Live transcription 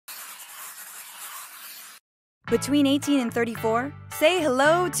Between 18 and 34, say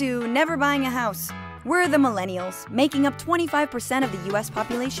hello to never buying a house. We're the Millennials, making up 25% of the US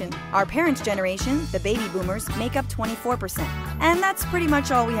population. Our parents' generation, the baby boomers, make up 24%. And that's pretty much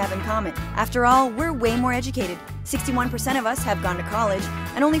all we have in common. After all, we're way more educated. 61% of us have gone to college,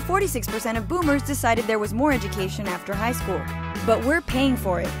 and only 46% of boomers decided there was more education after high school. But we're paying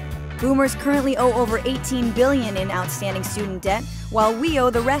for it. Boomers currently owe over $18 billion in outstanding student debt, while we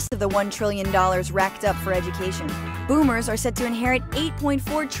owe the rest of the $1 trillion racked up for education. Boomers are set to inherit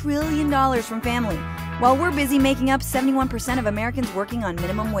 $8.4 trillion from family, while we're busy making up 71% of Americans working on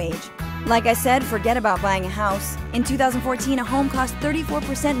minimum wage. Like I said, forget about buying a house. In 2014, a home cost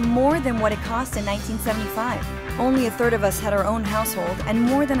 34% more than what it cost in 1975. Only a third of us had our own household, and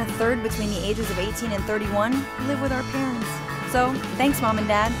more than a third between the ages of 18 and 31 live with our parents. So, thanks Mom and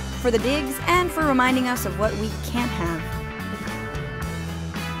Dad, for the digs and for reminding us of what we can't have.